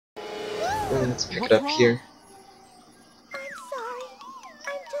Well, let's pick it up here. I'm sorry.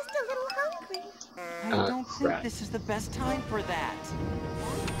 I'm just a little hungry. I don't think Crap. this is the best time for that.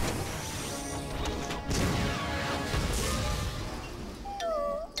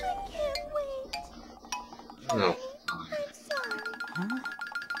 Oh, I can't wait. Oh. I'm sorry. Huh?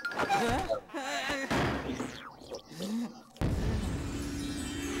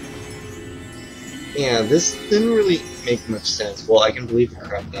 Yeah, this didn't really make much sense. Well, I can believe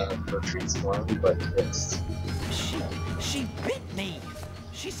her treat's form, but it's... She bit me.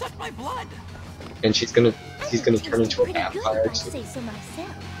 She sucked my blood. And she's gonna turn into a Pretty good, vampire if I too. say so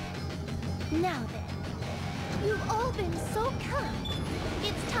myself. Now then, you've all been so kind.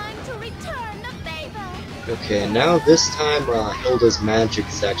 It's time to return the favor. Okay, now this time Hilda's magic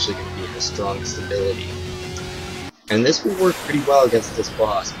is actually going to be her strongest ability. And this will work pretty well against this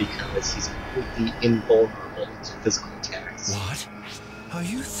boss because he's completely invulnerable to physical attacks. What? Are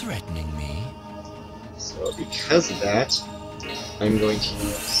you threatening me? So because of that, I'm going to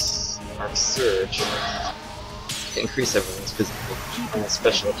use Arc Surge to increase everyone's physical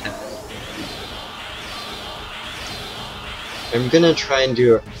special attack. I'm gonna try and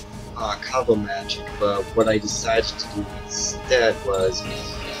do a combo magic, but what I decided to do instead was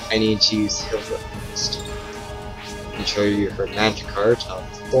I need to use Hilda first. And show you her magic card of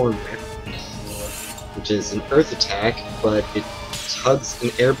Thorn Whip, which is an earth attack, but it tugs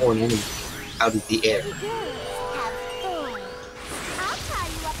an airborne enemy out of the air. Pretty good. Have fun. I'll tie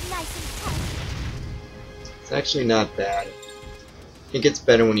you up nice and tight. It's actually not bad. It gets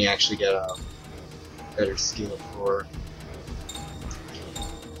better when you actually get a better skill for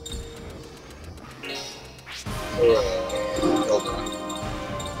Hilda.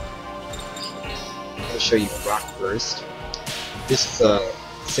 I'll show you Rock Burst. This is a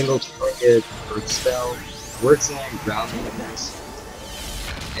single target earth spell, works on ground enemies,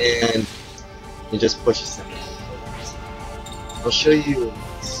 and it just pushes them. I'll show you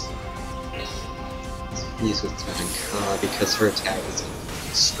these with Tatanka because her attack is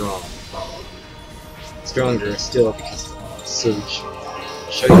strong. Stronger still because of Surge.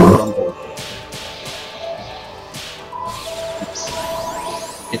 I'll show you Rumble. Oops.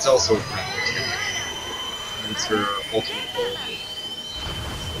 It's also a ground attack. It's her ultimate ability.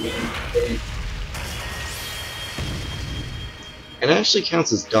 And it actually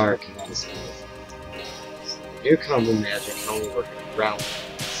counts as dark and not as smooth. New combo magic can only work on ground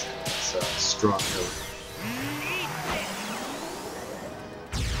enemies, and it's a strong ability.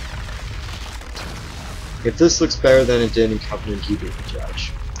 If this looks better than it did in Covenant, you be the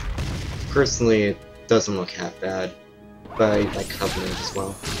judge. Personally, it doesn't look half bad, but I like Covenant as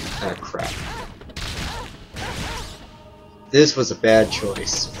well. Ah, crap. This was a bad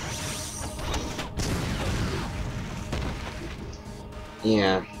choice.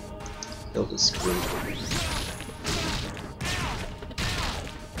 Yeah, Hilda's screwed.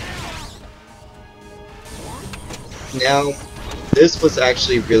 Now, this was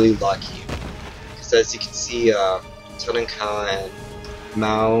actually really lucky, because as you can see, Tatanka and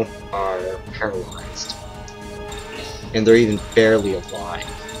Mao are paralyzed, and they're even barely alive.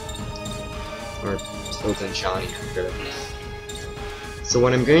 Or Hilda and Johnny are barely. So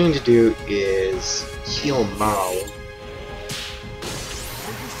what I'm going to do is heal Mao.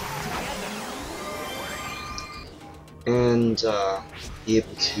 And be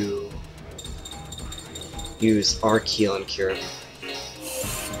able to use Arc Heal and Cure.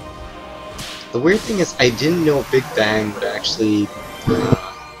 The weird thing is, I didn't know Big Bang would actually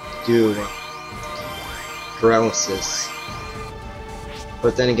do paralysis.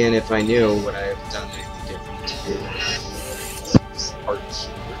 But then again, if I knew, would I have done anything different to use Arc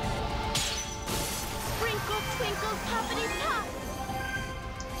Heal? Sprinkle, twinkle, poppity pop.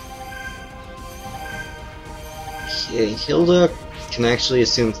 Okay, Hilda can actually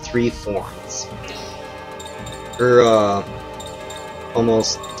assume 3 forms. Her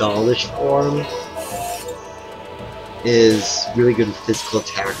almost dollish form is really good with physical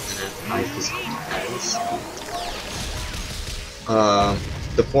attack and has high physical defense.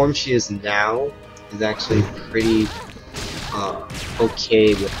 The form she is now is actually pretty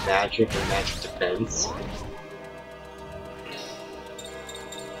okay with magic and magic defense.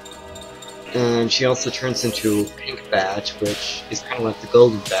 And she also turns into Pink Bat, which is kind of like the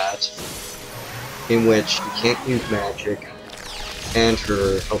Golden Bat, in which she can't use magic, and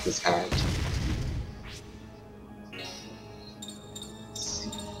her health is halved.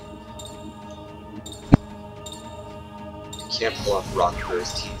 Can't pull off Rock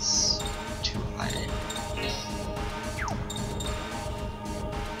Burst, he's too high.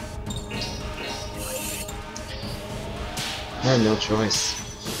 I had no choice.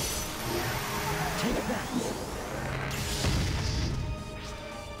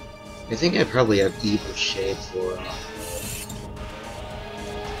 I think I probably have Evil Shade for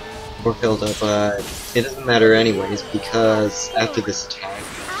Hilda, but it doesn't matter anyways, because after this attack,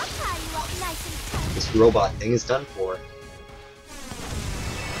 I'll tie you up nice and tight. this robot thing is done for.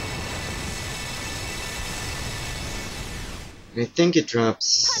 And I think it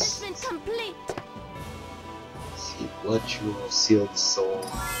drops... Punishment complete. Let's see, Blood Jewel, Sealed Soul...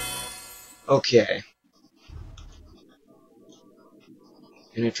 Okay.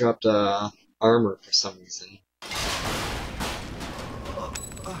 And it dropped armor for some reason.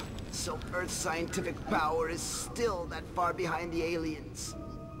 So Earth's scientific power is still that far behind the aliens.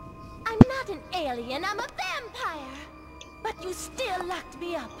 I'm not an alien, I'm a vampire. But you still locked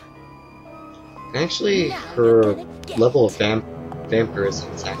me up. Actually, Now her you're gonna get level it. of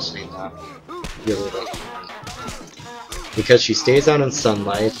vampirism is actually not really that high. Because she stays out in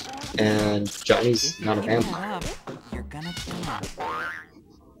sunlight, and Johnny's not a vampire. You're gonna die.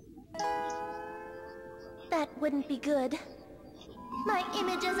 That wouldn't be good. My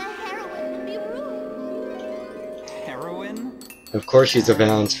image as a heroine would be ruined. Heroin? Of course she's a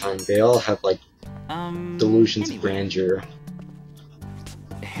Valentine, they all have like delusions of anyway. grandeur.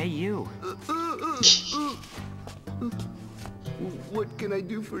 Hey, you. What can I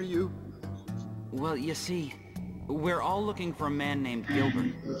do for you? Well, you see, we're all looking for a man named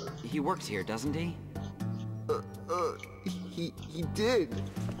Gilbert. He works here, doesn't he? He did.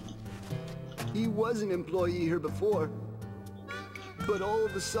 He was an employee here before. But all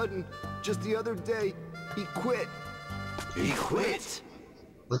of a sudden, just the other day, he quit. He quit?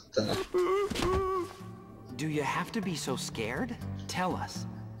 What the? Do you have to be so scared? Tell us.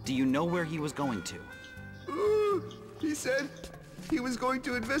 Do you know where he was going to? He said he was going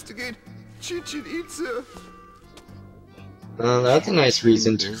to investigate Chichen Itza. That's a nice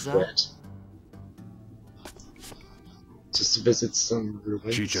reason to Itza? quit. Just to visit some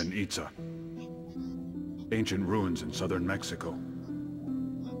ruins. Chichen Itza. Ancient ruins in southern Mexico.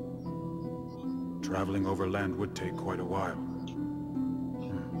 Traveling overland would take quite a while.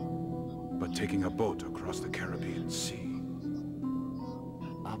 But taking a boat across the Caribbean Sea.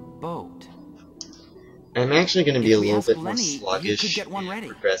 A boat? I'm actually going to be If a we little ask bit more Lenny, you sluggish could get one in ready.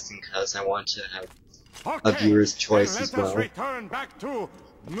 progressing because I want to have a viewer's choice as well. Return back to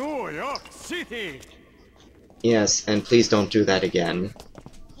New York City. Yes, and please don't do that again.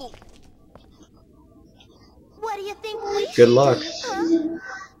 What do you think we Good should luck. do,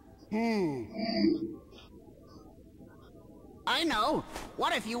 huh? I know.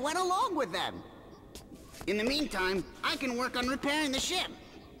 What if you went along with them? In the meantime, I can work on repairing the ship.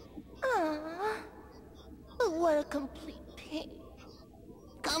 Aw, but what a complete pain.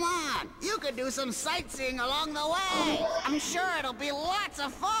 Come on, you could do some sightseeing along the way. I'm sure it'll be lots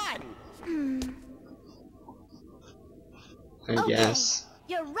of fun. I guess.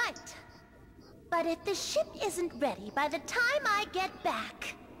 You're right. But if the ship isn't ready by the time I get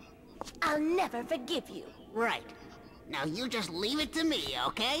back, I'll never forgive you. Right. Now you just leave it to me,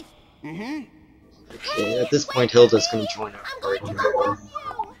 okay? Mm-hmm. Okay, at this point, Hilda's going to join our I'm going to party. go with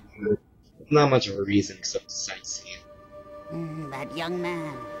you. Not much of a reason except sightseeing. That young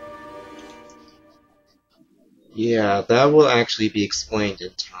man. Yeah, that will actually be explained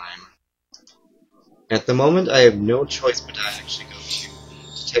in time. At the moment, I have no choice but to actually go to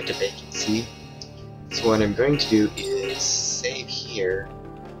Detective Agency. So what I'm going to do is save here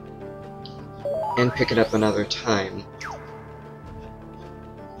and pick it up another time.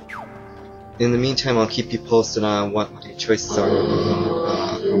 In the meantime, I'll keep you posted on what my choices are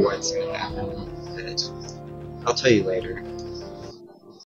or what's going to happen. But I'll tell you later.